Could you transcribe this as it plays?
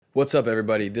What's up,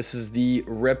 everybody? This is the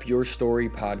Rep Your Story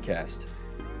podcast.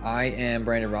 I am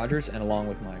Brandon Rogers, and along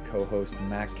with my co-host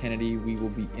Mac Kennedy, we will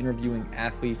be interviewing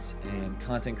athletes and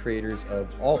content creators of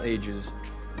all ages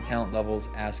and talent levels,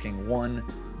 asking one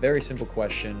very simple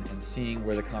question and seeing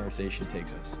where the conversation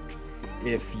takes us.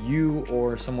 If you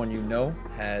or someone you know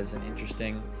has an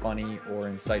interesting, funny, or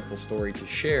insightful story to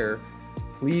share,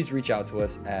 please reach out to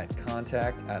us at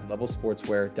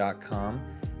contact@levelsportswear.com.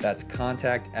 That's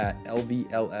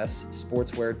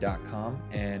contact@lvlssportswear.com,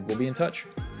 and we'll be in touch.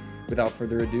 Without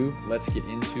further ado, let's get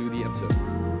into the episode.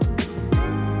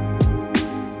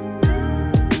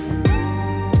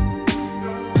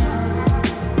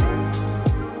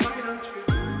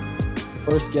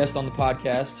 First guest on the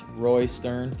podcast, Roey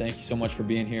Stern. Thank you so much for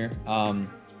being here.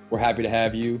 We're happy to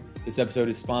have you. This episode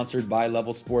is sponsored by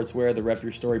Level Sportswear, the Rep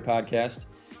Your Story podcast.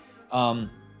 I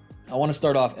want to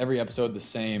start off every episode the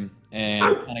same and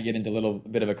kind of get into a little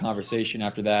bit of a conversation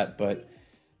after that. But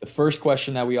the first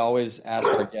question that we always ask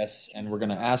our guests, and we're going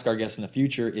to ask our guests in the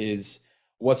future, is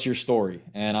what's your story?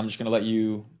 And I'm just going to let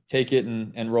you take it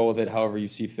and roll with it however you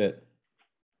see fit.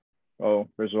 Well,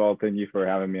 first of all, thank you for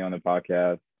having me on the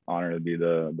podcast. Honored to be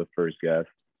the first guest.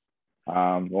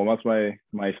 Well, that's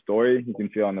my story. You can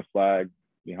see on the flag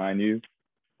behind you.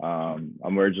 I'm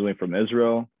originally from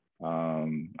Israel.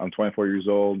 I'm 24 years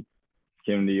old.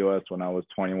 Came to the U.S. when I was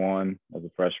 21 as a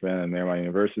freshman at Marymount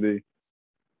University.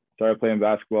 Started playing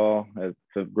basketball at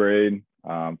 5th grade.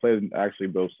 Played actually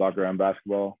both soccer and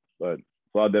basketball, but it's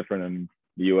a lot different in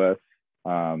the U.S.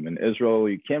 In Israel,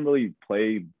 you can't really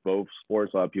play both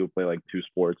sports. A lot of people play like 2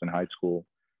 sports in high school.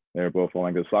 They're both on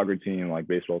like a soccer team, like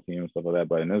baseball team and stuff like that.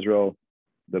 But in Israel,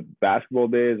 the basketball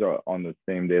days are on the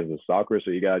same day as the soccer, so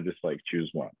you gotta just like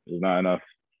choose one. There's not enough,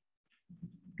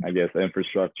 I guess,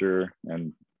 infrastructure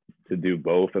and to do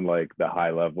both in like the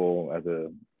high level as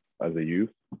a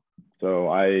youth. So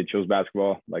I chose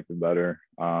basketball, liked it better.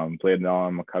 Played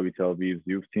on Maccabi Tel Aviv's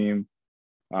youth team.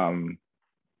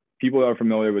 People that are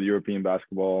familiar with European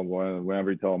basketball,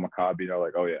 whenever you tell Maccabi, they're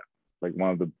like, oh yeah, like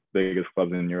one of the biggest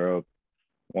clubs in Europe.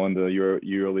 Won the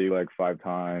EuroLeague like 5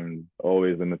 times,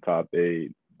 always in the top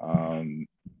 8.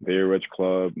 Very rich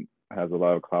club, has a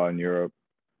lot of clout in Europe.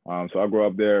 So I grew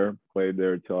up there, played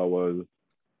there till I was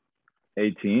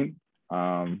 18.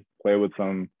 Played with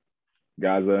some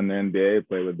guys in the NBA,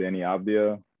 played with Danny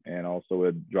Avdia and also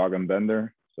with Dragan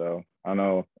Bender. So I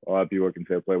know a lot of people can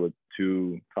say I played with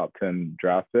 2 top 10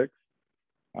 draft picks.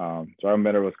 Dragan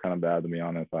Bender was kind of bad, to be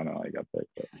honest. I know how he got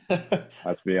picked, but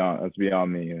that's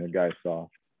beyond me. The guy's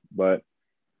soft. But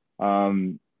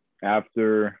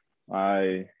after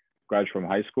I graduated from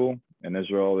high school in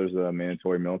Israel, there's a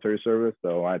mandatory military service,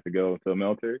 so I had to go to the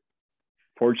military.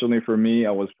 Fortunately for me,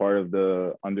 I was part of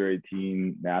the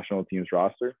under-18 national team's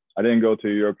roster. I didn't go to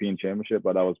a European championship,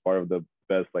 but I was part of the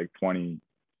best like 22,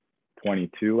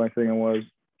 I think it was,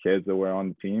 kids that were on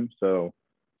the team. So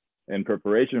in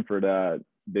preparation for that,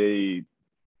 they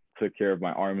took care of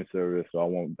my Army service, so I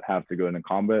won't have to go in a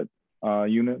combat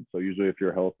unit. So usually if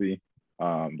you're healthy,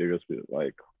 they just be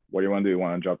like, what do you want to do? You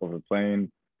want to jump off a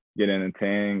plane, get in a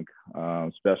tank,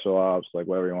 special ops, like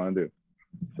whatever you want to do.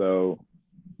 So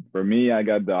for me, I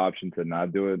got the option to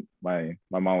not do it. My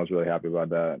mom was really happy about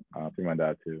that. I think my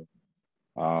dad too.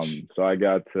 So I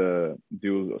got to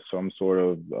do some sort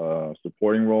of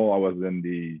supporting role. I was in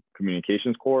the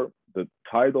communications corps. The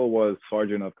title was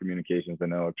Sergeant of Communications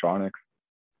and Electronics,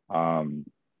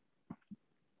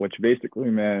 which basically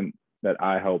meant that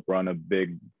I helped run a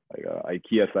big like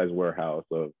IKEA-sized warehouse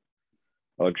of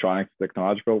electronics,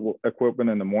 technological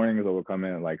equipment in the mornings. I would come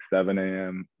in at like 7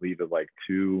 a.m., leave at like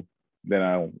 2. Then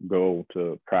I'll go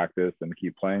to practice and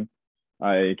keep playing.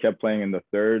 I kept playing in the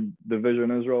 3rd division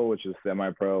Israel, which is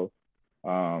semi-pro.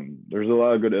 There's a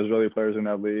lot of good Israeli players in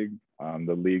that league.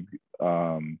 The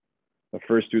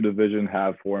first 2 divisions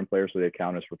have foreign players, so they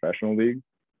count as professional leagues.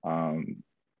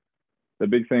 The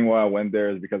big thing why I went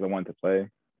there is because I wanted to play.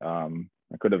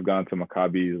 I could have gone to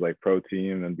Maccabi's like pro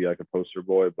team and be like a poster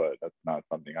boy, but that's not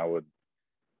something I was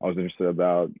interested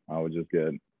about. I would just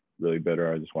get really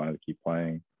bitter. I just wanted to keep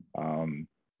playing. And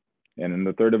in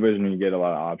the 3rd division, you get a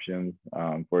lot of options.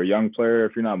 For a young player,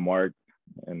 if you're not marked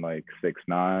and like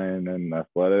 6'9" and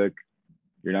athletic,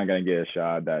 you're not going to get a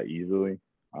shot that easily.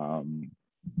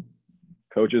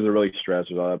 Coaches are really stressed.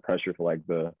 There's a lot of pressure for like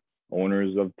the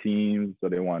owners of teams, so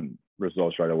they want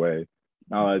results right away.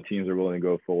 Not a lot of teams are willing to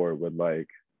go forward with like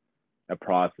a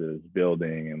process,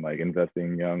 building and like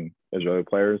investing in young Israeli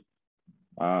players.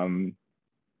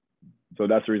 So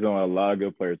that's the reason why a lot of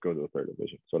good players go to the 3rd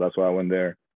division. So that's why I went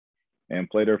there and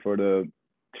played there for the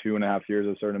 2.5 years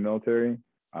I served in the military.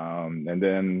 And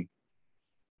then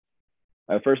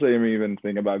at first I didn't even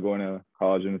think about going to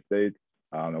college in the States.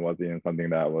 It wasn't even something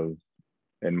that was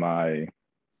in my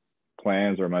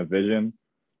plans or my vision.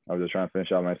 I was just trying to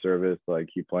finish out my service, like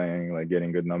keep playing, like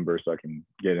getting good numbers so I can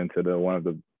get into the one of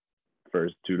the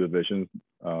first two divisions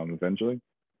eventually.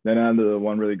 Then I had the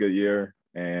one really good year,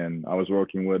 and I was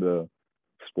working with a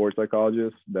sports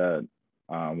psychologist that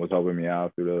was helping me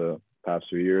out through the past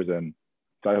 2 years and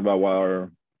talking about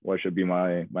what should be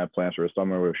my plans for the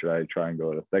summer. Where should I try and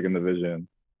go to the second division?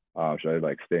 Should I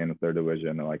like stay in the third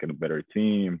division and like in a better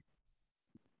team?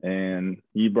 And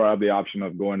he brought up the option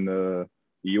of going to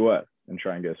the U.S. and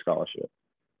try and get a scholarship.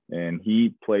 And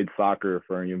he played soccer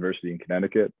for a university in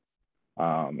Connecticut.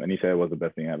 And he said it was the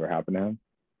best thing that ever happened to him.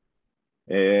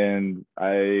 And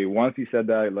once he said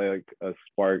that, like a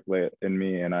spark lit in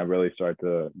me, and I really started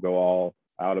to go all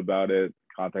out about it.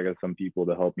 Contacted some people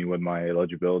to help me with my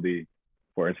eligibility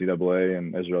for NCAA,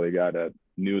 and Israeli guy that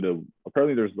knew the.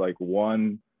 Apparently, there's like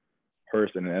one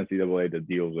person in NCAA that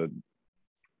deals with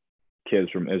kids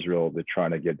from Israel that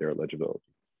trying to get their eligibility.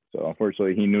 So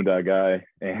unfortunately, he knew that guy,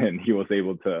 and he was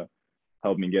able to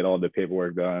help me get all the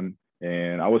paperwork done.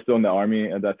 And I was still in the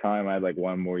Army at that time. I had like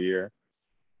one more year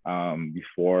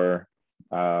before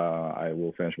I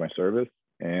will finish my service.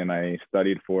 And I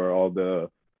studied for all the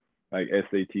like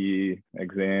SAT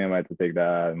exam. I had to take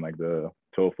that, and like the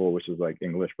TOEFL, which is like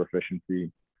English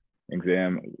proficiency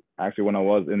exam. Actually, when I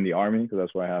was in the Army, because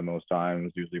that's why I had most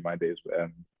times, usually my days would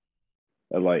end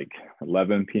at like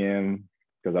 11 p.m.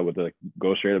 because I would like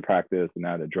go straight to practice and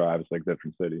I had to drive. It's like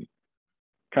different city.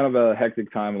 Kind of a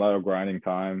hectic time, a lot of grinding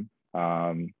time.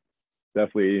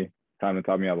 Definitely time that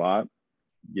taught me a lot.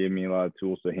 Gave me a lot of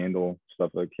tools to handle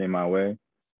stuff that came my way.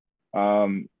 A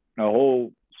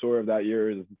whole story of that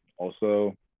year is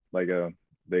also like a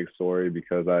big story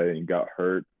because I got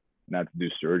hurt and had to do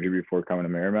surgery before coming to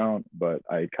Marymount. But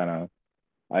I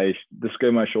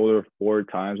dislocated my shoulder 4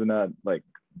 times in that like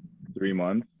 3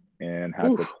 months and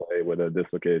had to play with a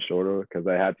dislocated shoulder because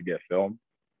I had to get film.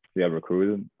 We had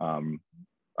recruited,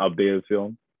 updated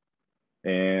film.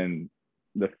 And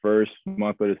the first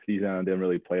month of the season, I didn't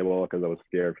really play well because I was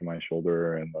scared for my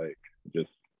shoulder and like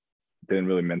just didn't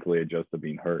really mentally adjust to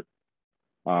being hurt.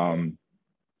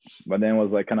 But then it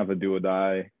was like kind of a do or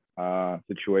die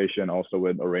situation also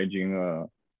with arranging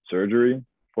surgery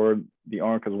for the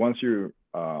arm because once you're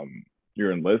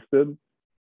enlisted,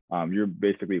 you're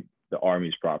basically the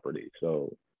Army's property.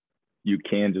 So you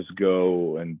can't just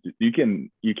go and you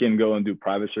can go and do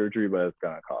private surgery, but it's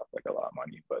gonna cost like a lot of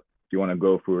money. But if you want to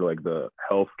go through like the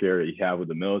healthcare that you have with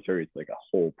the military, it's like a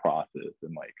whole process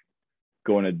and like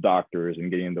going to doctors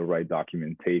and getting the right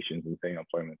documentations and paying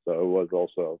appointments. So it was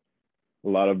also a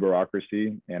lot of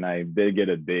bureaucracy. And I did get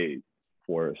a date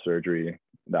for surgery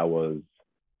that was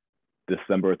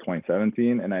December of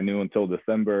 2017. And I knew until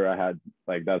December I had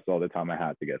like that's all the time I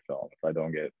had to get film. If I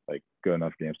don't get like good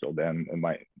enough games till then, it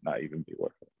might not even be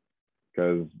worth it.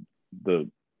 Because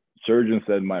the surgeon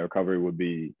said my recovery would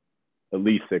be at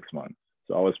least 6 months.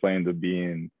 So I was planning to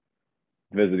be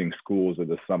visiting schools in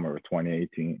the summer of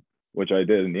 2018, which I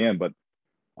did in the end, but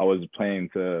I was planning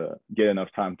to get enough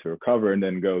time to recover and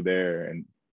then go there and,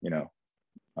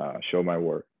 show my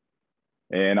work.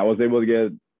 And I was able to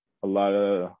get a lot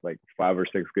of like 5 or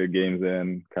 6 good games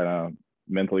in, kind of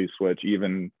mentally switch,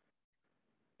 even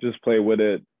just play with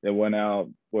it. It went out,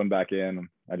 went back in.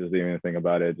 I just didn't even think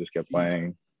about it, just kept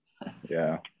playing.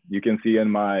 Yeah. You can see in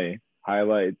my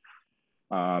highlights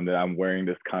that I'm wearing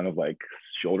this kind of like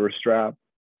shoulder strap.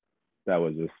 That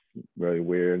was just really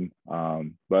weird.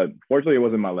 But fortunately, it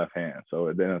wasn't my left hand, so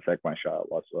it didn't affect my shot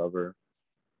whatsoever.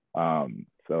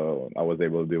 So I was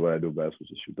able to do what I do best,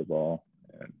 which is shoot the ball.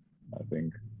 And I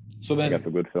think I got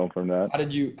some good film from that. How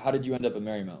did you end up at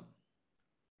Marymount?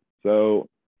 So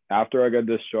after I got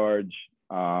discharged,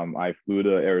 I flew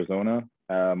to Arizona.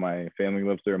 My family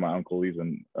lives there. My uncle lives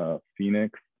in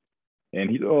Phoenix. And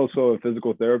he's also a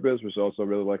physical therapist, which is also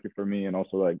really lucky for me and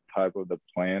also like type of the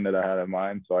plan that I had in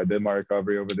mind. So I did my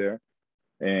recovery over there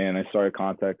and I started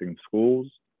contacting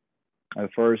schools. At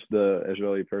first, the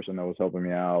Israeli person that was helping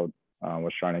me out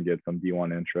was trying to get some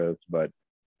D1 interest, but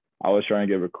I was trying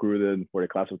to get recruited for the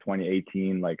class of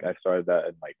 2018. Like I started that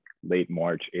in like late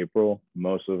March, April.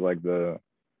 Most of like the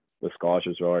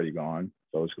scholarships were already gone.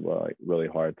 So it was like really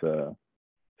hard to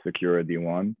secure a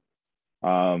D1.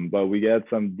 But we got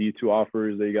some D2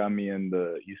 offers. They got me in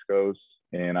the East Coast.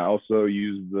 And I also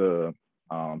used the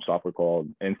software called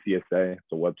NCSA.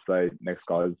 It's a website, Next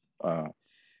College.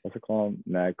 What's it called?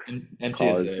 Next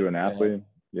NCSA, College to an Athlete.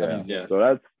 Yeah. So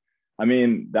that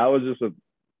was just a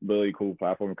really cool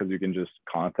platform because you can just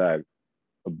contact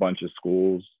a bunch of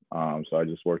schools. So I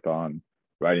just worked on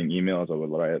writing emails. I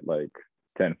would write like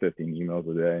 10, 15 emails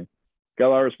a day. Got a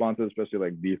lot of responses, especially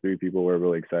like D3 people were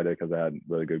really excited because I had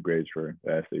really good grades for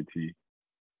the SAT.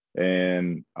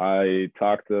 And I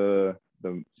talked to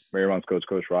the Marymount's coach,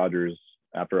 Coach Rogers,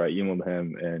 after I emailed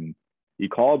him, and he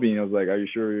called me and was like, "Are you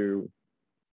sure you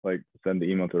like send the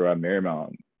email to the right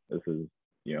Marymount? This is,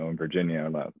 in Virginia,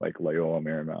 not like Loyola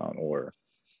Marymount or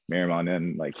Marymount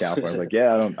in like California." I was like,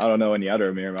 "Yeah, I don't know any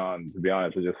other Marymount, to be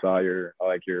honest. I just saw I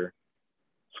like your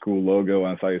school logo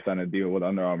and I saw you sign a deal with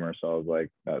Under Armour." So I was like,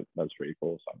 that's pretty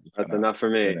cool. So I'm just That's enough for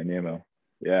me. an email.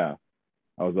 Yeah,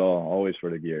 I was always for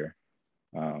the gear.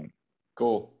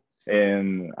 Cool.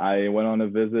 And I went on a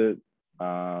visit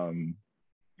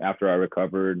after I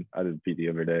recovered. I did PT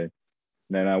every day. And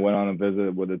then I went on a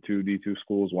visit with the two D2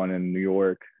 schools, one in New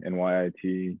York,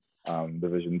 NYIT,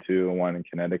 Division II, and one in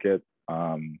Connecticut,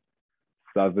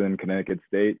 Southern Connecticut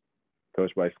State,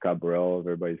 coached by Scott Burrell.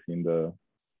 Everybody's seen the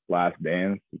Last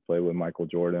Dance. He played with Michael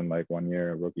Jordan like 1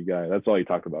 year, a rookie guy. That's all he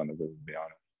talked about in the visit, to be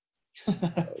honest.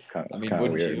 I mean,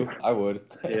 wouldn't weird. you? I would.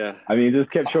 Yeah. I mean, he just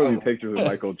kept showing me pictures of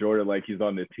Michael Jordan like he's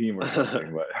on the team or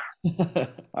something.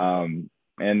 But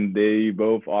and they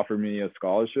both offered me a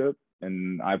scholarship,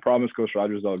 and I promised Coach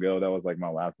Rogers I'll go. That was like my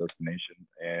last destination,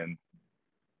 and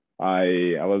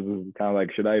I was kind of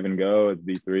like, should I even go? It's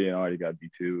D3 and I already got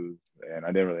D2s, and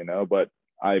I didn't really know, but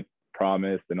I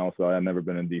promised, and also I had never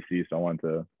been in DC, so I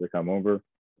wanted to come over.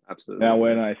 Absolutely. Now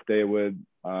when I stay with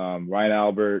Ryan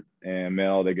Albert and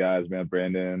Mel, the guys, man,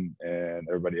 Brandon and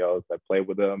everybody else, I played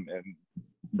with them, and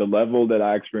the level that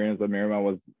I experienced at Marymount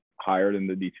was higher than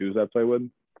the D2s I played with.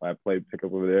 I played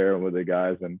pickup over there with the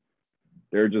guys, and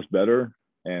they're just better,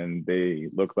 and they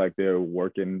look like they're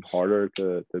working harder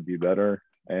to be better.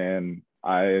 And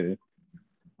I'm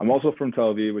also from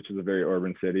Tel Aviv, which is a very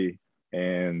urban city,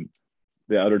 and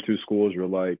the other two schools were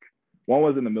like, one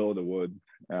was in the middle of the woods,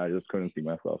 and I just couldn't see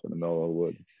myself in the middle of the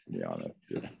woods, to be honest.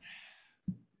 Just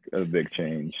a big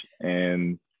change.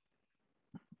 And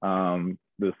the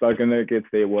Southern Connecticut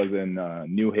State was in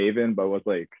New Haven, but was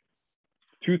like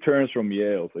 2 turns from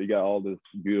Yale. So you got all this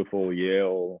beautiful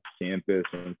Yale campus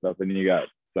and stuff, and then you got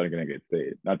Southern Connecticut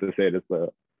State. Not to say it's a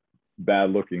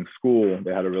bad-looking school.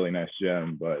 They had a really nice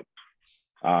gym, but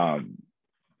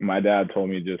my dad told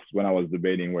me just when I was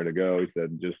debating where to go, he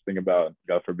said, just think about,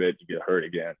 God forbid, you get hurt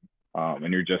again,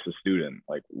 and you're just a student.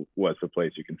 Like, what's the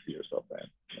place you can see yourself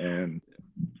in? And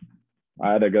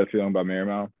I had a gut feeling about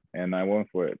Marymount, and I went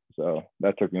for it. So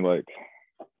that took me like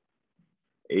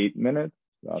 8 minutes.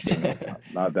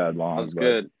 Not that long. That's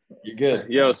good. You're good.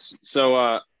 Yo,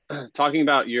 so talking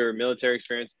about your military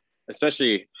experience,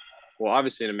 especially, well,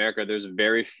 obviously in America, there's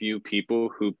very few people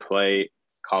who play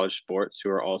college sports who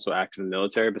are also active in the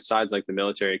military, besides like the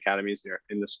military academies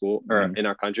in the school or in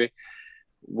our country.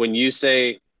 When you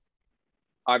say,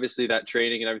 obviously that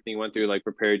training and everything you went through like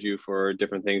prepared you for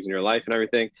different things in your life and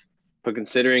everything, but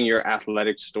considering your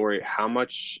athletic story, how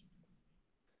much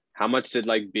did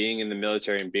like being in the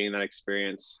military and being that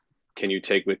experience can you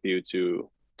take with you to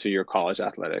your college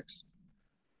athletics?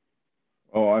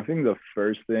 Oh, I think the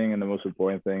first thing and the most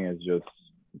important thing is just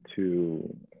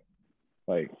to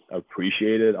like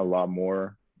appreciate it a lot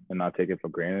more and not take it for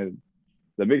granted.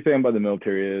 The big thing about the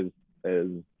military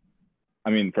is I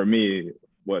mean, for me,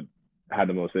 what had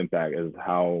the most impact is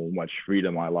how much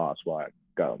freedom I lost while I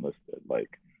got enlisted. Like,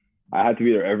 I had to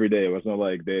be there every day. It wasn't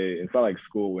like it's not like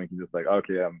school when you can just like,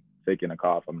 okay, I'm taking a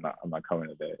cough. I'm not coming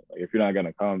today. Like, if you're not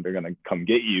gonna come, they're gonna come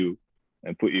get you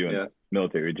and put you in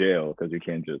military jail because you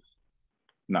can't just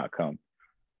not come.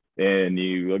 And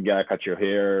you gotta cut your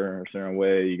hair a certain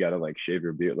way. You gotta like shave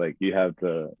your beard. Like, you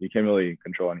can't really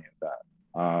control any of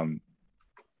that.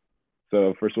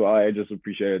 So first of all, I just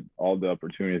appreciate all the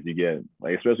opportunities you get,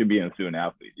 like especially being a student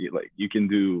athlete. You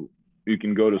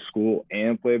can go to school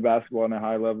and play basketball on a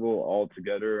high level all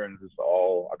together and just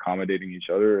all accommodating each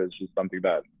other. It's just something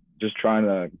that just trying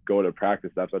to go to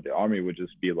practice, that's what the Army would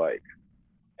just be like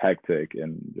hectic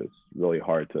and just really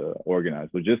hard to organize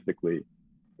logistically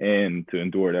and to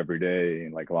endure it every day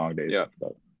and like long days and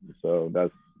stuff. So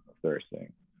that's the first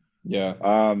thing. Yeah.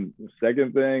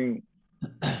 Second thing,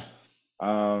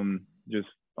 just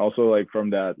also like from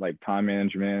that like time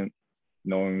management,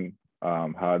 knowing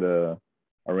how to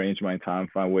arrange my time,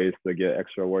 find ways to get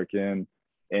extra work in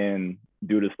and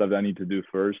do the stuff that I need to do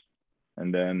first,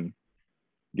 and then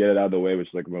get it out of the way, which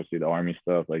is like mostly the Army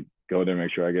stuff. Like, go there,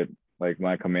 make sure I get like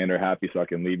my commander happy so I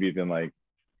can leave even like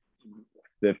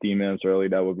 15 minutes early.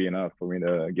 That would be enough for me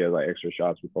to get like extra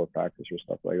shots before practice or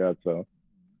stuff like that. So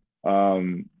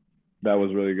that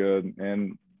was really good.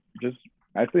 And just,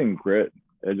 I think grit,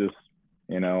 it just,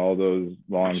 all those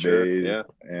long days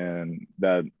and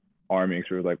that Army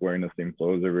experience, like wearing the same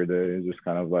clothes every day, is just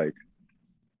kind of like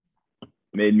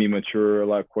made me mature a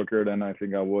lot quicker than I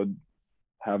think I would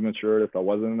have matured if I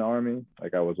wasn't in the army.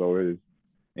 Like I was always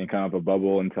in kind of a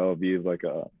bubble in Tel Aviv, like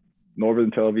a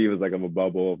northern Tel Aviv is like a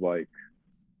bubble of like,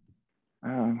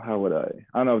 how would I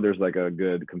don't know if there's like a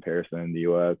good comparison in the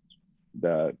US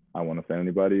that I want to say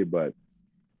anybody, but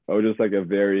it was just like a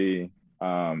very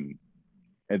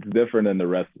it's different than the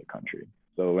rest of the country.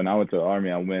 So when I went to the army,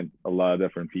 I went a lot of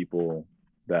different people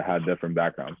that had different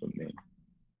backgrounds than me,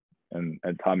 and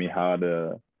taught me how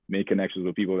to make connections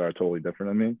with people that are totally different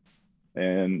than me.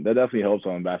 And that definitely helps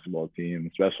on a basketball team,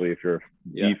 especially if you're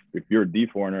if you're a D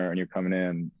foreigner and you're coming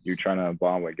in, you're trying to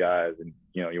bond with guys, and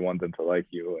you want them to like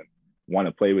you and want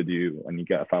to play with you, and you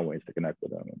got to find ways to connect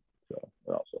with them. And so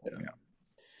that also helped me out.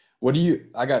 What do you?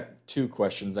 I got two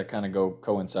questions that kind of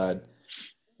coincide.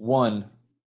 One,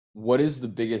 what is the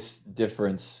biggest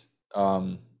difference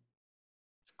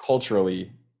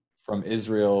culturally from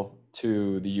Israel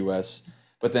to the U.S.?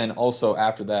 But then also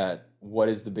after that, what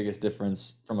is the biggest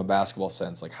difference from a basketball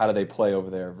sense? Like, how do they play over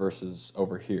there versus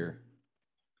over here?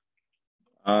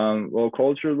 Well,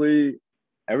 culturally,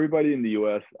 everybody in the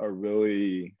U.S. are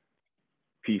really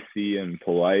PC and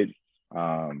polite.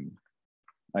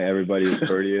 Like everybody is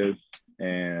courteous,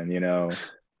 and And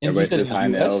you everybody said says in hi the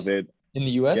in the U.S.? elevator. In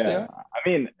the U.S. they Yeah, are? I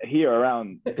mean here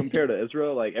around compared to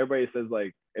Israel, like everybody says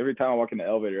like every time I walk in the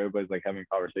elevator, everybody's like having a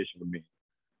conversation with me.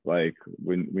 Like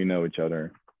we know each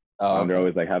other. Oh, They're okay.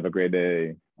 always like have a great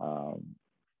day. I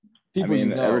People you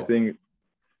mean know. everything.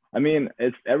 I mean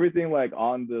it's everything like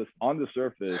on the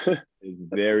surface is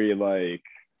very like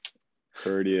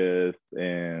courteous,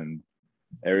 and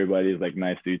everybody's like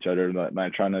nice to each other,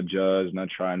 not trying to judge, not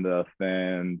trying to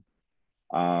offend.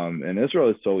 And Israel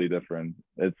is totally different.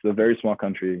 It's a very small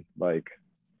country. Like,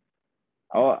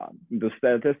 the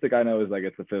statistic I know is like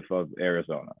it's a fifth of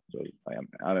Arizona. So like,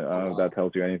 I don't Oh, know if wow. that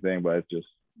tells you anything, but it's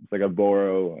like a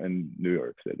borough in New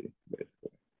York City,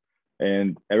 basically.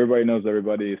 And everybody knows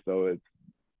everybody. So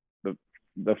it's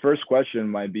the first question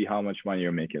might be how much money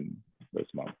you're making this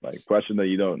month. Like question that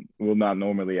you will not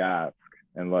normally ask.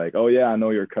 And like, oh yeah, I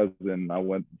know your cousin. I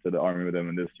went to the army with him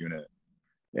in this unit.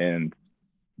 And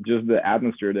just the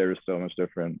atmosphere there is so much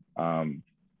different.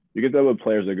 You can tell with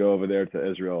players that go over there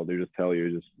to Israel, they just tell you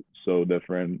it's just so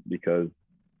different because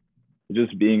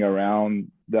just being around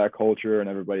that culture and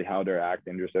everybody how they're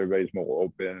acting, just everybody's more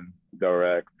open,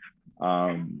 direct.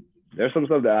 There's some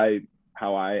stuff that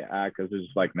how I act is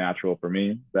just like natural for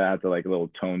me that I have to like a little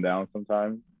tone down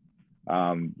sometimes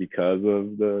because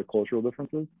of the cultural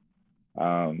differences.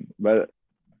 But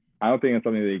I don't think it's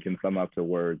something that you can sum up to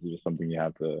words. It's just something you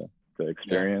have to Yeah.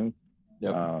 experience.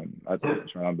 Yep. I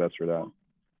try my best for that.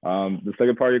 The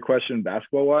second part of your question,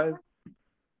 basketball wise,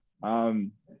 I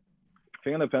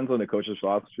think it depends on the coach's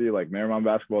philosophy. Like Marymount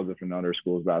basketball is different than other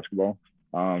schools basketball,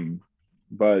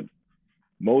 but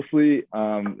mostly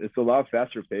it's a lot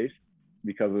faster paced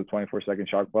because of the 24-second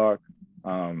shot clock.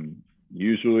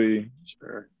 Usually,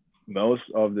 Sure. most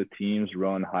of the teams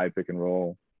run high pick and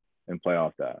roll and play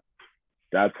off that.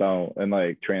 That's how, and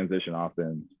like transition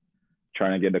offense,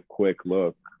 trying to get a quick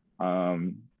look.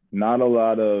 Not a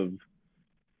lot of,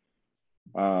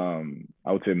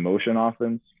 I would say motion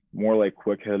offense, more like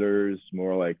quick hitters,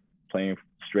 more like playing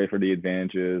straight for the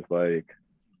advantages, like,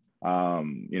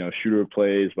 shooter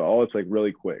plays, but all it's like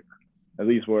really quick. At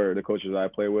least where the coaches I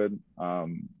play with,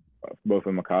 both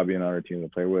in Maccabi and other teams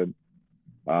I play with,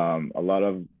 a lot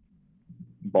of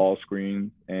ball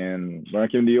screens. And when I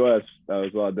came to the US, that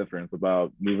was a lot different. It's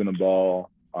about moving the ball,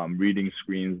 reading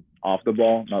screens off the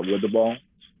ball, not with the ball.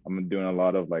 I'm doing a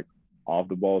lot of like off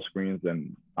the ball screens,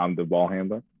 and I'm the ball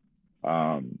handler,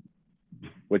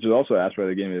 which is also an aspect of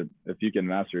the game. If you can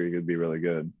master it, you could be really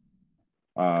good.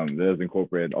 That is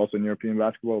incorporated also in European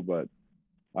basketball, but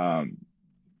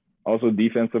also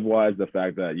defensive wise, the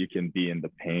fact that you can be in the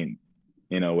paint,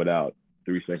 without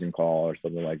 3-second call or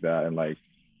something like that. And like,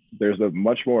 there's a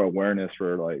much more awareness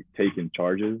for like taking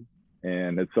charges.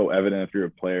 And it's so evident if you're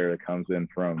a player that comes in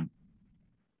from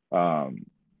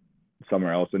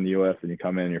somewhere else in the US and you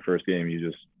come in your first game, you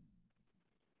just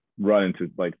run into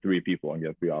like 3 people and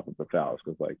get 3 offensive fouls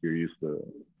because like you're used to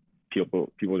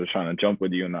people just trying to jump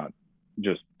with you and not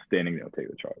just standing there to take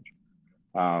the charge.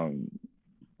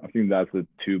 I think that's the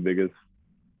 2 biggest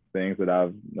things that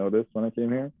I've noticed when I came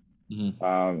here.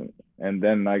 Mm-hmm. And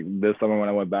then like this summer when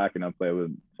I went back and I played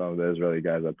with some of the Israeli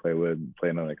guys I playing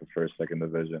in like a first, second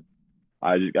division,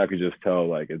 I could just tell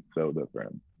like it's so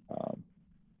different.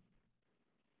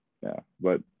 Yeah,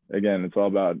 but again, it's all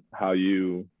about how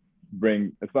you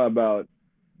it's not about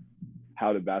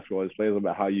how the basketball is played, it's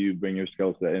about how you bring your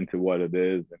skill set into what it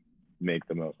is and make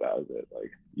the most out of it. Like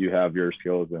you have your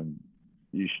skills and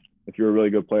if you're a really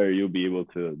good player, you'll be able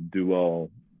to do well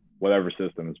whatever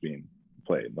system is being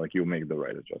played. Like you'll make the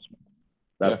right adjustment.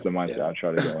 That's the mindset I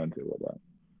try to go into with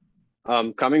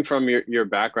that. Coming from your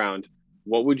background,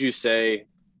 what would you say,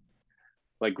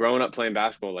 like growing up playing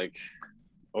basketball, like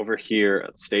over here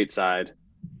stateside,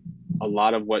 a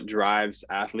lot of what drives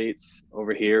athletes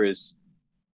over here is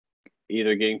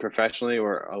either getting professionally,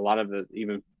 or a lot of the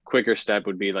even quicker step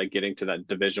would be like getting to that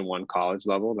Division I college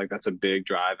level. Like that's a big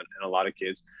drive in a lot of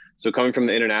kids. So coming from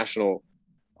the international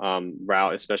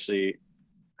route, especially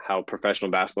how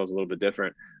professional basketball is a little bit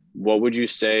different, what would you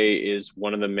say is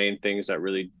one of the main things that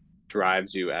really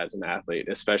drives you as an athlete,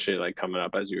 especially like coming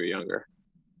up as you were younger?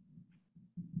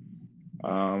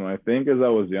 I think as I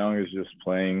was young, is just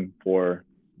playing for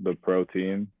the pro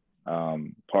team.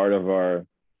 Part of our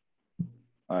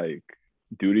like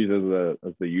duties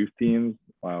as the youth teams.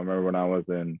 I remember when I was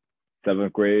in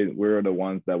 7th grade, we were the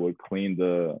ones that would clean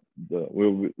we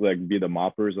would like be the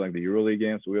moppers like the EuroLeague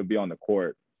games. So we would be on the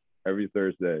court every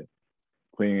Thursday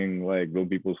cleaning like little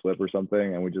people's slip or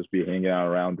something, and we'd just be hanging out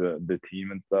around the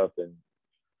team and stuff. And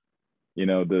you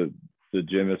know, the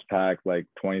gym is packed like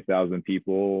 20,000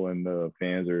 people, and the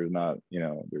fans are not, you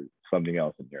know, there's something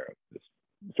else in Europe.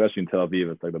 Especially in Tel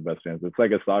Aviv, it's like the best fans. It's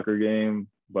like a soccer game,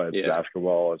 but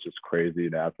basketball. It's just crazy,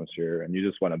 the atmosphere, and you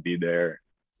just want to be there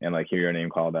and like hear your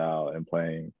name called out and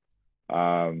playing.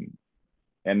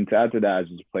 And to add to that, is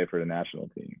just play for the national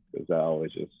team, because that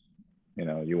always just, you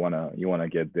know, you wanna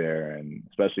get there, and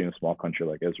especially in a small country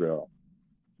like Israel,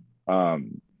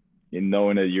 and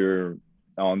knowing that you're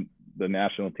on the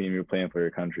national team, you're playing for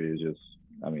your country is just,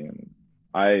 I mean,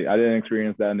 I didn't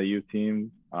experience that in the youth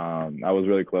team. I was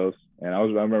really close, and I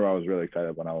remember I was really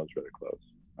excited when I was really close.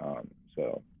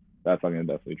 So that's something that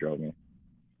definitely drove me.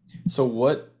 So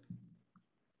what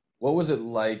was it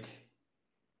like?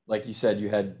 Like you said, you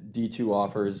had D2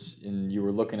 offers and you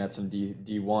were looking at some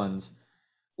D1s.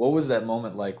 What was that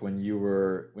moment like when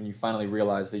you finally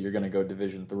realized that you're going to go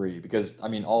Division III? Because I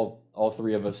mean, all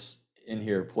three of us in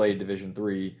here played Division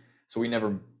III, so we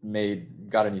never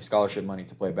got any scholarship money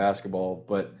to play basketball.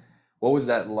 But what was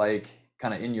that like,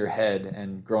 kind of in your head,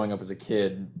 and growing up as a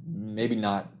kid, maybe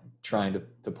not trying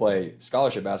to play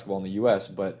scholarship basketball in the U.S.,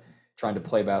 but trying to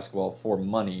play basketball for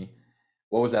money?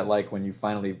 What was that like when you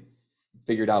finally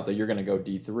figured out that you're going to go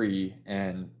D3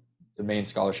 and the main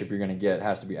scholarship you're going to get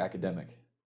has to be academic?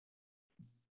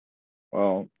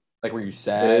 Well, like, were you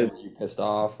sad? Were you pissed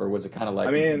off? Or was it kind of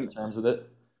like you came to terms with it?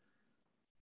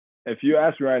 If you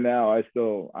ask me right now,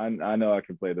 I know I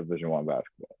can play Division I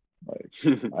basketball.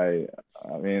 Like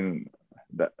I mean,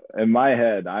 in my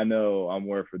head, I know I'm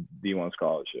worth a D1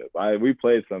 scholarship. We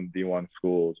played some D1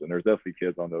 schools, and there's definitely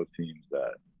kids on those teams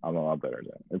that I'm a lot better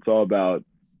than. It's all about,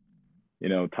 you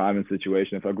know, time and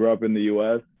situation. If I grew up in the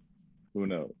U.S., who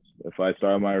knows? If I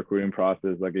started my recruiting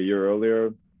process like a year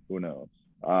earlier, who knows?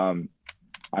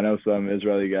 I know some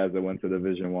Israeli guys that went to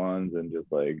Division Ones and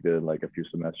just like did like a few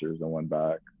semesters and went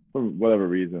back for whatever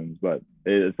reasons, but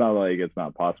it's not like it's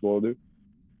not possible to do.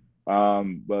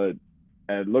 But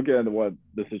and looking at what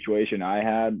the situation I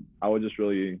had, I was just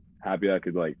really happy I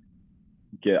could like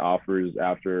get offers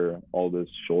after all this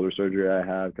shoulder surgery I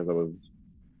had, because I was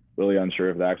really unsure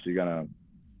if they're actually gonna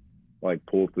like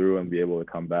pull through and be able to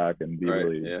come back and be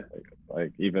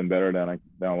like even better than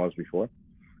I was before.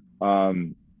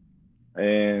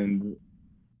 And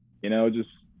you know, just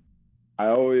I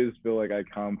always feel like I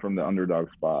come from the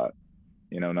underdog spot,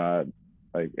 you know, not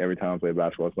like every time I play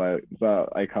basketball. It's not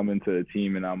I come into a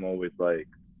team and I'm always like,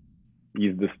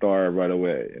 he's the star right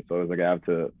away. So it's like I have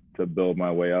to build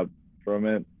my way up from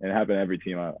it. And it happened every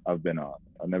team I've been on.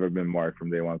 I've never been marked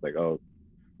from day one. It's like, oh,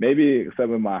 maybe except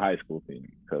with my high school team,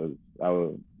 because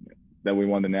then we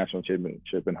won the national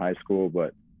championship in high school.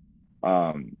 But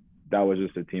that was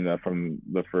just a team that from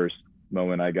the first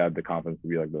moment I got the confidence to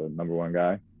be like the number one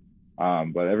guy.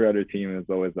 But every other team is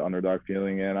always the underdog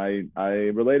feeling, and I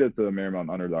related to the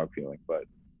Marymount underdog feeling. But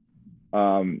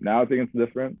now I think it's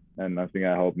different, and I think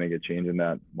I helped make a change in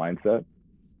that mindset.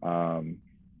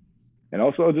 And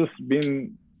also just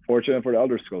being fortunate for the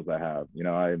other skills I have. You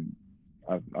know,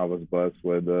 I was blessed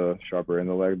with a sharper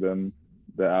intellect than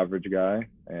the average guy,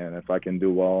 and if I can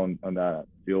do well on that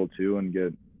field too and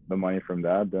get the money from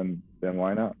that, then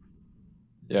why not?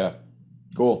 Yeah,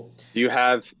 cool. Do you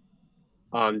have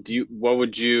what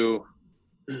would you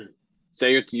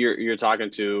say you're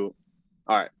talking to?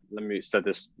 All right, let me set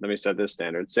this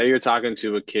standard. Say you're talking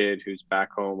to a kid who's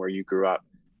back home where you grew up,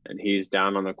 and he's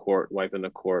down on the court wiping the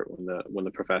court when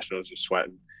the professionals are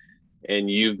sweating, and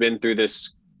you've been through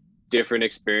this different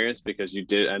experience because you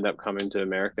did end up coming to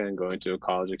America and going to a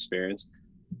college experience.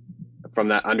 from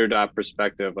that underdog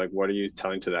perspective, like what are you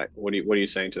telling to that? What are you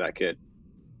saying to that kid?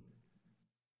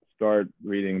 Start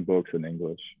reading books in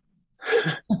English.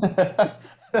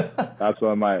 That's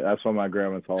what my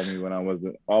grandma told me when I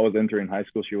was entering high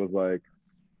school. She was like,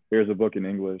 here's a book in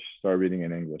English, start reading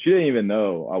in English. She didn't even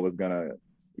know I was gonna.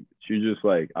 She was just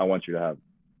like, I want you to have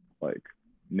like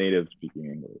native speaking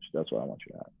English. That's what I want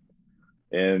you to have.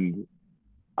 And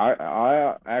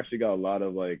I actually got a lot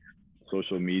of like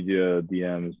social media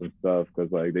DMs and stuff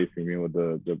because like they see me with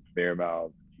the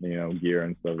Fairmount, gear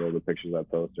and stuff. All the pictures I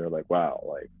post, they're like, wow,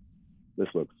 like this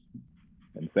looks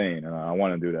insane, and I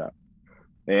want to do that.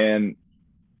 And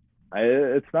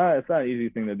it's not an easy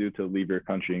thing to do, to leave your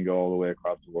country and go all the way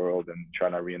across the world and try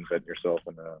to reinvent yourself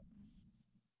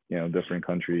in a different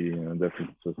country,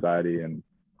 different society, and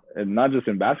not just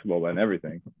in basketball but in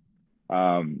everything.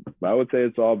 But I would say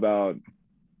it's all about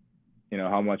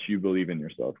how much you believe in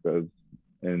yourself, because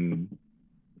in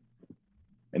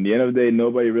the end of the day,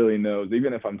 nobody really knows.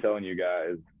 Even if I'm telling you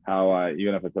guys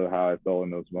even if I tell how I felt in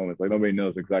those moments, like nobody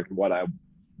knows exactly what I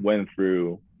went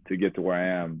through to get to where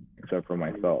I am except for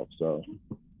myself. So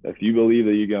if you believe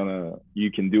that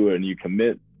you can do it, and you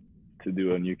commit to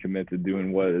do it, and you commit to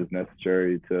doing what is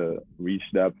necessary to reach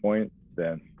that point,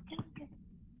 then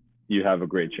you have a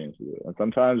great chance to do it. And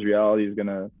sometimes reality is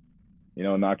gonna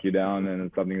knock you down, and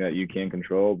it's something that you can't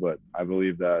control. But I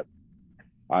believe that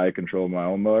I control my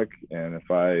own luck, and if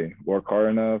I work hard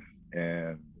enough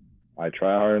and I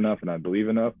try hard enough and I believe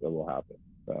enough, it will happen.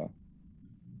 So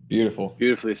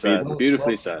beautifully said.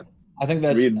 Beautifully said. I think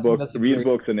that's read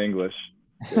books in English.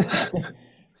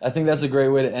 I think that's a great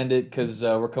way to end it, because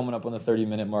we're coming up on the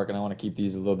 30-minute mark, and I want to keep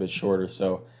these a little bit shorter.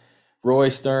 So, Roey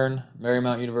Stern,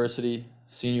 Marymount University,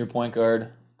 senior point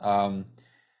guard.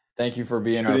 Thank you for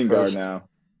being our first. Shooting guard now.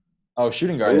 Oh,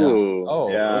 shooting guard Ooh, now. Oh,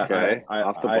 yeah. Okay.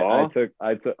 Off the ball.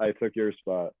 I took your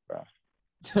spot, bro.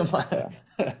 Yeah.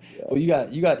 Well, you got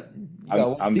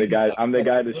I'm the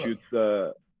guy that shoots.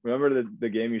 Remember the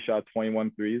game you shot 21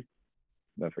 threes?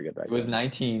 Don't forget that. It was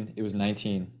 19.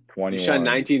 21. You shot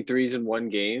 19 threes in one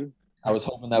game. I was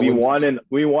hoping that we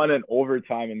won in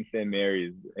overtime in St.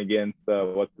 Mary's against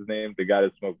what's his name? The guy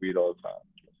that smoked weed all the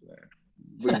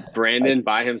time. Brandon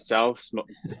by himself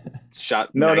shot.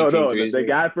 No. Threes the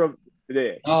guy from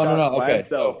today. No. Okay.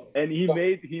 So, and he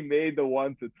made the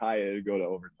one to tie it and go to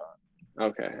overtime.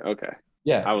 Okay.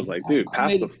 Yeah. I was like, dude,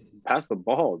 pass the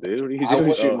ball, dude. What are you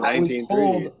doing? Shooting 19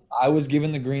 threes. I was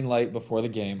given the green light before the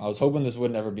game. I was hoping this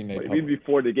would never be made public.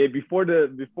 Before the game,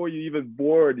 before you even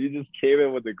bored, you just came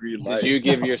in with the green light. Did you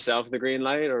give yourself the green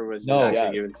light, or was it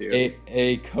actually given to you?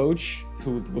 A coach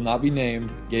who will not be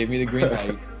named gave me the green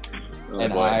light,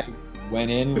 and I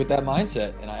went in with that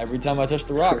mindset. And every time I touched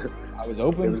the rock, I was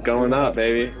open. It was going up,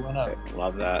 baby. It went up.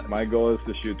 Love that. My goal is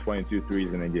to shoot 22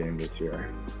 threes in a game this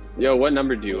year. Yo, what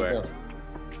number do you wear?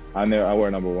 I wear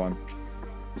number 1.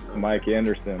 Mike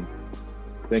Anderson.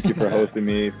 Thank you for hosting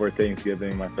me for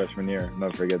Thanksgiving my freshman year.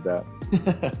 Never forget that.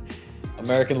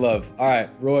 American love. All right,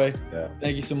 Roy. Yeah.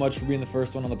 Thank you so much for being the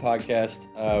first one on the podcast.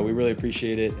 We really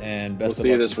appreciate it, and best of luck. We'll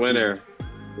see you this winter.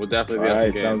 We'll definitely be at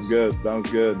the games.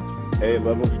 Sounds good. Hey,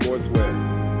 Level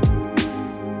Sportswear.